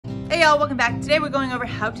Hey y'all, welcome back. Today we're going over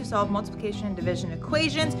how to solve multiplication and division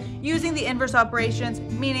equations using the inverse operations,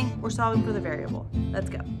 meaning we're solving for the variable. Let's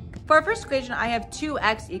go. For our first equation, I have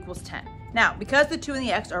 2x equals 10. Now, because the 2 and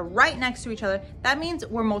the x are right next to each other, that means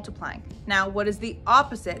we're multiplying. Now, what is the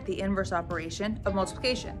opposite, the inverse operation of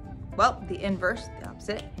multiplication? Well, the inverse, the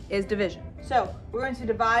opposite, is division. So we're going to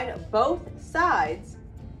divide both sides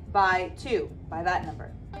by 2, by that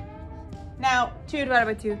number. Now, 2 divided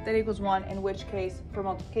by 2, that equals 1, in which case, for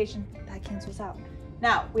multiplication, that cancels out.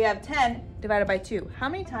 Now, we have 10 divided by 2. How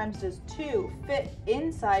many times does 2 fit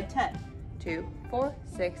inside 10? 2, 4,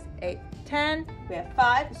 6, 8, 10. We have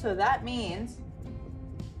 5, so that means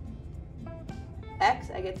x,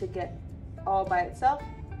 I get to get all by itself,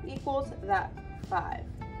 equals that 5.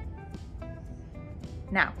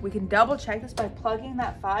 Now, we can double check this by plugging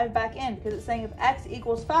that 5 back in, because it's saying if x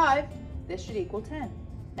equals 5, this should equal 10.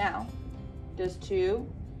 Now, does 2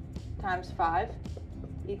 times 5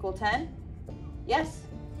 equal 10? Yes?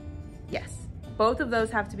 Yes. Both of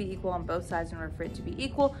those have to be equal on both sides in order for it to be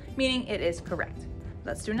equal, meaning it is correct.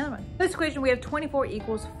 Let's do another one. This equation, we have 24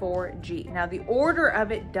 equals 4g. Now, the order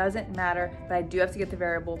of it doesn't matter, but I do have to get the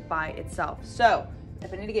variable by itself. So,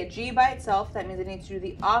 if I need to get g by itself, that means I need to do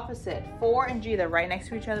the opposite. 4 and g, they're right next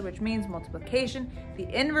to each other, which means multiplication.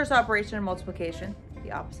 The inverse operation of multiplication,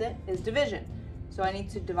 the opposite, is division. So I need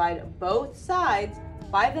to divide both sides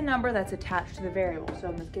by the number that's attached to the variable. So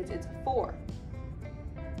in this case, it's 4.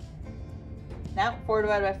 Now, 4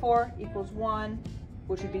 divided by 4 equals 1,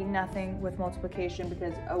 which would be nothing with multiplication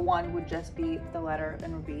because a 1 would just be the letter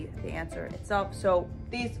and would be the answer itself. So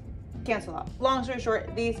these cancel out. Long story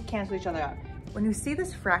short, these cancel each other out. When you see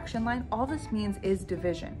this fraction line, all this means is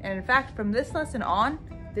division. And in fact, from this lesson on,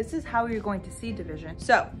 this is how you're going to see division.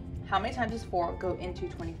 So, how many times does 4 go into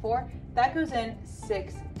 24? That goes in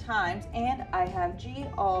 6 times, and I have g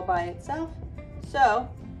all by itself. So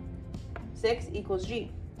 6 equals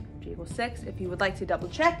g. G equals 6. If you would like to double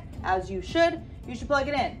check, as you should plug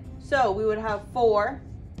it in. So we would have 4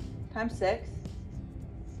 times 6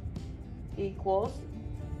 equals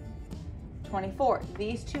 24.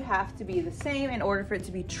 These two have to be the same in order for it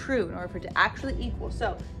to be true, in order for it to actually equal.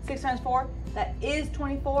 So 6 times 4, that is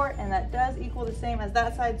 24, and that does equal the same as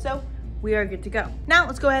that side, so we are good to go. Now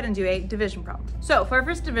let's go ahead and do a division problem. So for our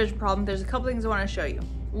first division problem, there's a couple things I want to show you.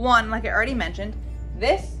 One, like I already mentioned,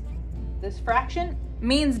 this fraction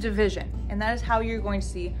means division, and that is how you're going to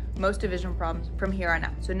see most division problems from here on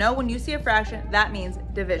out. So know when you see a fraction, that means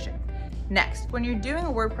division. Next, when you're doing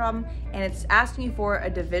a word problem and it's asking you for a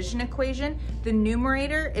division equation, the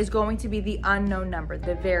numerator is going to be the unknown number,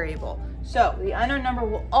 the variable. So the unknown number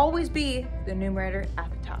will always be the numerator at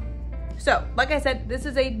the top. So, like I said, this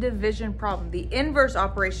is a division problem. The inverse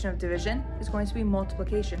operation of division is going to be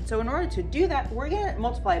multiplication. So in order to do that, we're going to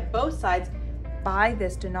multiply both sides by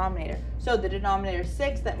this denominator. So the denominator is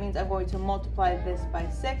 6, that means I'm going to multiply this by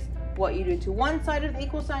 6. What you do to one side of the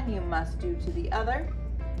equal sign, you must do to the other.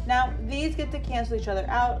 Now, these get to cancel each other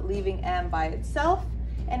out, leaving m by itself.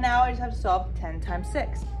 And now I just have to solve 10 times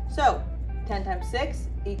 6. So 10 times 6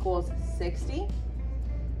 equals 60.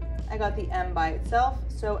 I got the m by itself,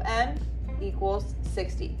 so m equals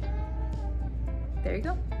 60. There you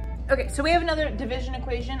go. Okay, so we have another division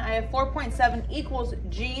equation. I have 4.7 equals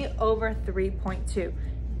g over 3.2.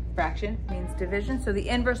 Fraction means division, so the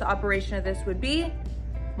inverse operation of this would be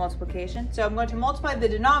multiplication. So I'm going to multiply the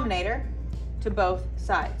denominator to both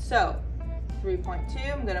sides. So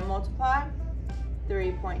 3.2, I'm going to multiply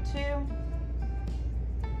 3.2,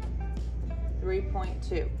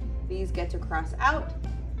 3.2. These get to cross out.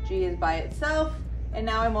 G is by itself, and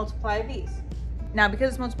now I multiply these. Now, because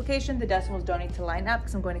it's multiplication, the decimals don't need to line up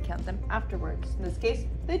because I'm going to count them afterwards. In this case,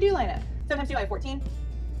 they do line up. 7 times 2, I have 14.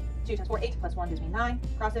 2 times 4, 8, plus 1 gives me 9.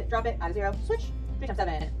 Cross it, drop it, add a 0, switch. 3 times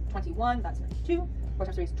 7, 21, that's 2. 4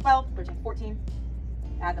 times 3 is 12, 13, 14.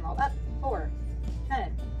 Add them all up. 4,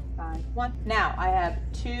 10, 5, 1. Now, I have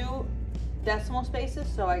 2 decimal spaces,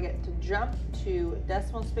 so I get to jump to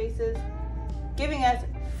decimal spaces, giving us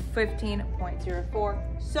 15.04.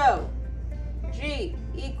 So G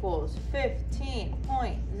equals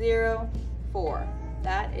 15.04.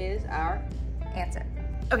 That is our answer.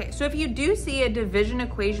 Okay, so if you do see a division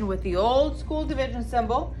equation with the old school division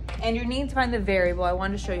symbol and you need to find the variable, I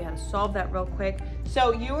wanted to show you how to solve that real quick.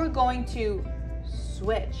 So you are going to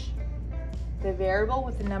switch the variable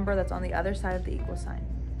with the number that's on the other side of the equal sign.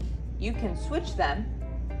 You can switch them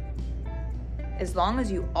as long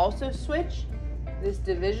as you also switch this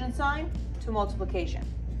division sign to multiplication.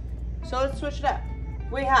 So let's switch it up.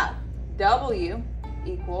 We have W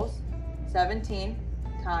equals 17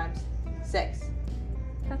 times 6.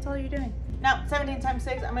 That's all you're doing. Now, 17 times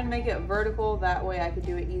 6, I'm gonna make it vertical. That way I could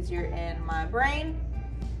do it easier in my brain.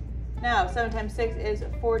 Now, 7 times 6 is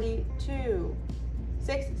 42.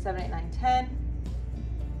 6, 7, 8, 9, 10.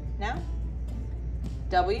 Now,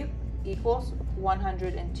 W equals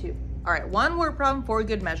 102. All right, one word problem for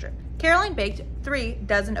good measure. Caroline baked 3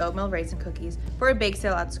 dozen oatmeal raisin cookies for a bake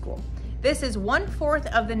sale at school. This is 1/4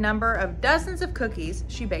 of the number of dozens of cookies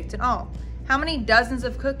she baked in all. How many dozens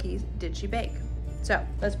of cookies did she bake? So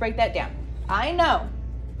let's break that down. I know.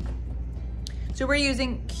 So we're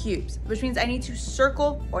using cubes, which means I need to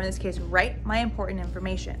circle, or in this case, write my important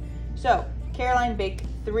information. So Caroline baked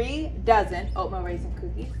 3 dozen oatmeal raisin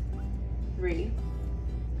cookies. 3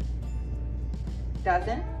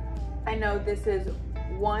 dozen. I know this is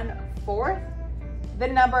 1/4 the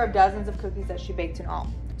number of dozens of cookies that she baked in all.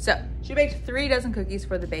 So she baked 3 dozen cookies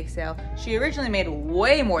for the bake sale. She originally made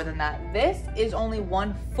way more than that. This is only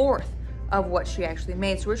 1/4 of what she actually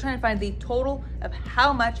made. So we're trying to find the total of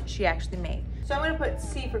how much she actually made. So I'm gonna put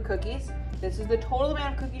C for cookies. This is the total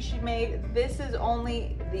amount of cookies she made. This is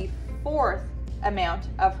only the 4th amount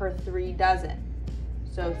of her 3 dozen.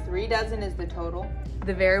 So 3 dozen is the total.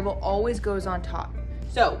 The variable always goes on top.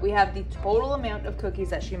 So we have the total amount of cookies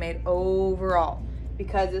that she made overall.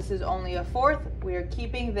 Because this is only a 4th, we are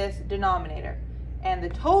keeping this denominator. And the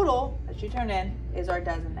total that she turned in is our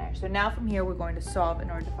dozen there. So now from here, we're going to solve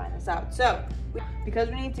in order to find this out. So because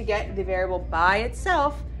we need to get the variable by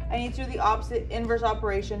itself, I need to do the opposite inverse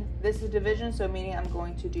operation. This is division, so meaning I'm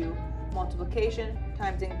going to do multiplication,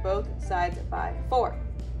 timesing both sides by 4.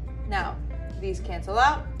 Now, these cancel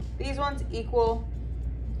out. These ones equal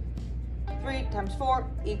 3 times 4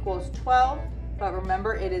 equals 12. But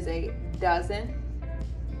remember, it is a dozen.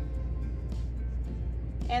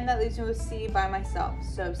 And that leaves me with C by myself.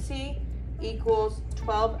 So C equals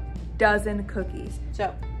 12 dozen cookies.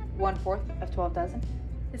 So 1/4 of 12 dozen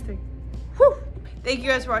is 3. Whew! Thank you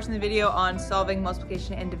guys for watching the video on solving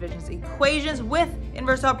multiplication and division equations with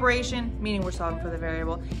inverse operation, meaning we're solving for the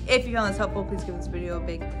variable. If you found this helpful, please give this video a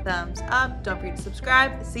big thumbs up. Don't forget to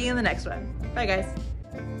subscribe. See you in the next one. Bye guys.